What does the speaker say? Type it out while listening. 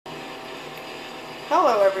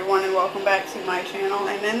Hello everyone and welcome back to my channel,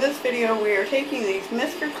 and in this video we are taking these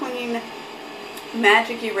Mr. Clean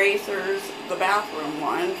Magic Erasers, the bathroom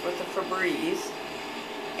ones with the Febreze,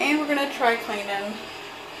 and we're going to try cleaning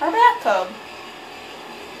our bathtub.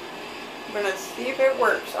 We're going to see if it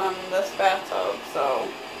works on this bathtub, so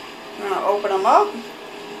I'm going to open them up.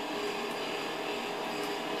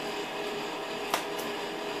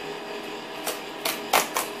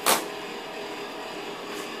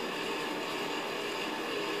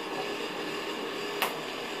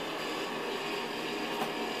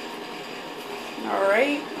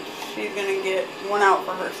 Alright, she's going to get one out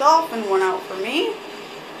for herself and one out for me.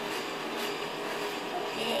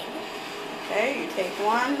 Okay, you take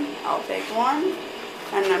one, I'll take one.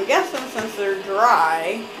 And I'm guessing since they're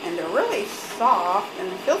dry and they're really soft,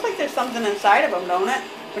 and it feels like there's something inside of them, don't it?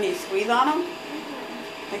 When you squeeze on them?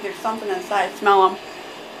 Like there's something inside. Smell them.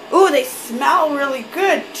 Ooh, they smell really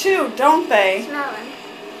good too, don't they? Smell them.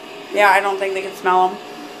 Yeah, I don't think they can smell them.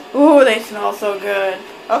 Ooh, they smell so good.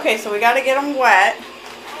 Okay, so we got to get them wet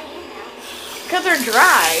because they're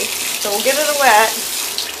dry. So we'll get it wet,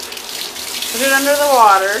 put it under the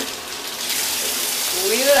water,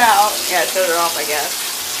 leave it out. Yeah, shut it off, I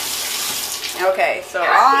guess. Okay, so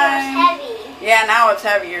Now it's heavy. Yeah, now it's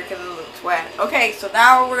heavier because it's wet. Okay, so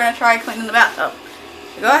now we're going to try cleaning the bathtub.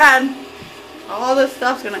 So go ahead. All this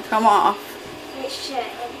stuff's going to come off. It should.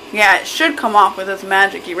 Yeah, it should come off with this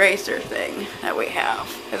magic eraser thing that we have.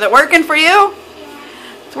 Is it working for you?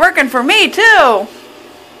 It's working for me too.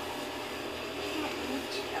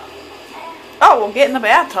 Oh, we'll get in the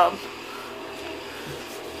bathtub.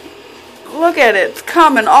 Look at it. It's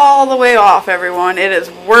coming all the way off, everyone. It is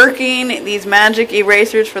working. These magic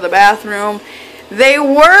erasers for the bathroom. They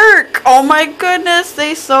work. Oh my goodness,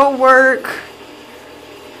 they so work.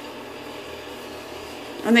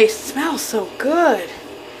 And they smell so good.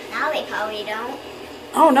 Now they probably don't.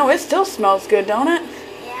 Oh no, it still smells good, don't it?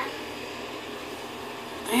 Yeah.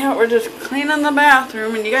 Yeah, we're just cleaning the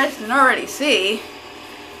bathroom, and you guys can already see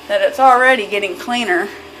that it's already getting cleaner.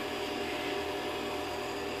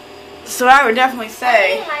 So I would definitely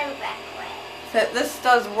say that this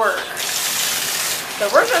does work. So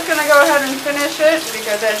we're just going to go ahead and finish it,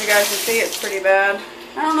 because as you guys can see, it's pretty bad.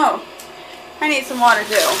 I don't know. I need some water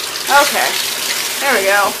too. Okay. There we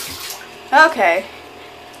go. Okay.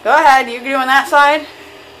 Go ahead. You doing that side?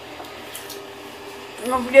 I'm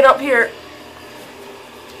going to get up here.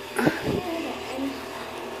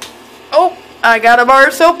 Oh, I got a bar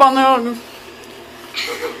of soap on the...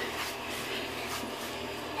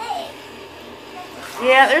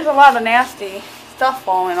 Yeah, there's a lot of nasty stuff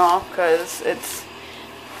falling off because it's,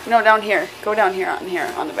 down here. Go down here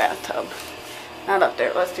on the bathtub. Not up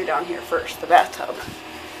there. Let's do down here first, the bathtub.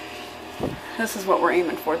 This is what we're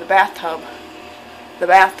aiming for, the bathtub. The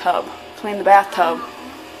bathtub. Clean the bathtub.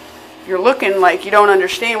 You're looking like you don't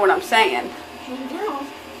understand what I'm saying. No.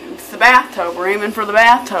 It's the bathtub. We're aiming for the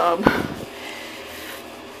bathtub.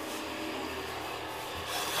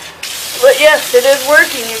 But yes, it is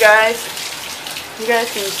working, you guys. You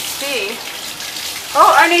guys can see.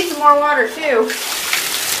 Oh, I need some more water too.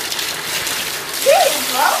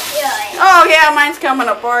 Oh yeah, mine's coming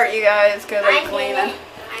apart, you guys, because I'm cleaning.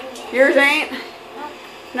 Yours ain't?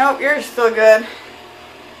 Nope, yours is still good.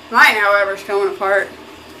 Mine, however, is coming apart.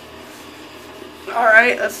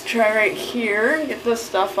 Alright, let's try right here and get this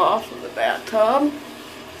stuff off of the bathtub.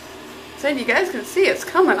 So you guys can see it's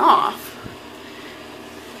coming off.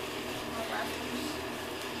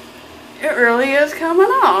 It really is coming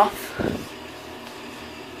off.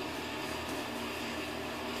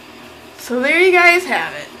 So there you guys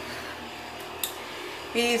have it.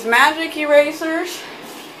 These magic erasers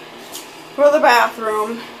for the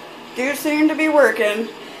bathroom do seem to be working,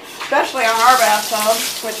 especially on our bathtub,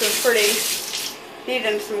 which is pretty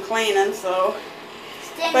needing some cleaning. So,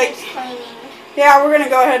 Cleaning. Yeah, we're gonna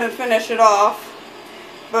go ahead and finish it off.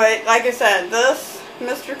 But like I said, this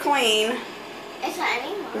Mr. Clean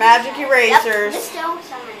Magic Erasers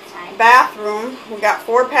bathroom. We got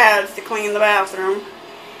 4 pads to clean the bathroom,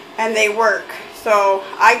 and they work. So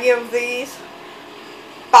I give these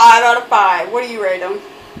 5 out of 5. What do you rate them?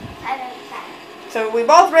 5 out of 5. So we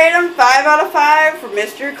both rate them 5 out of 5 for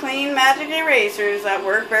Mr. Clean Magic Erasers that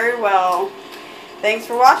work very well. Thanks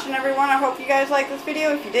for watching, everyone. I hope you guys liked this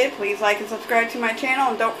video. If you did, please like and subscribe to my channel,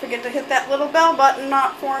 and don't forget to hit that little bell button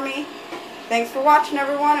for me. Thanks for watching,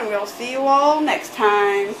 everyone, and we'll see you all next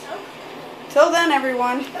time. Till then,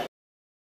 everyone.